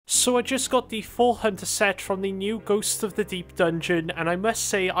So I just got the full hunter set from the new Ghost of the Deep dungeon, and I must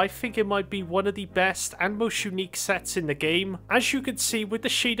say I think it might be one of the best and most unique sets in the game. As you can see with the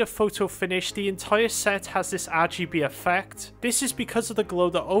shader photo finish, the entire set has this RGB effect. This is because of the glow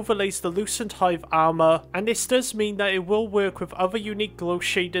that overlays the Lucent Hive armor, and this does mean that it will work with other unique glow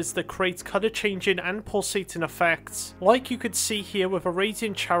shaders that create color changing and pulsating effects, like you could see here with a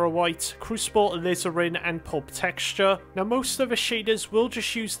Radiant Charoite, Crucible Alizarin and Pulp texture. Now most of the shaders will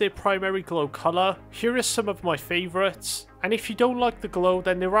just use their primary glow color. Here are some of my favorites. And if you don't like the glow,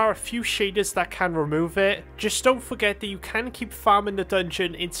 then there are a few shaders that can remove it. Just don't forget that you can keep farming the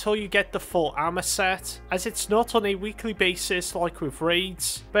dungeon until you get the full armor set, as it's not on a weekly basis like with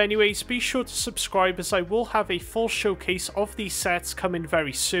raids. But anyways, be sure to subscribe as I will have a full showcase of these sets coming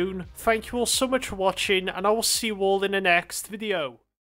very soon. Thank you all so much for watching, and I will see you all in the next video.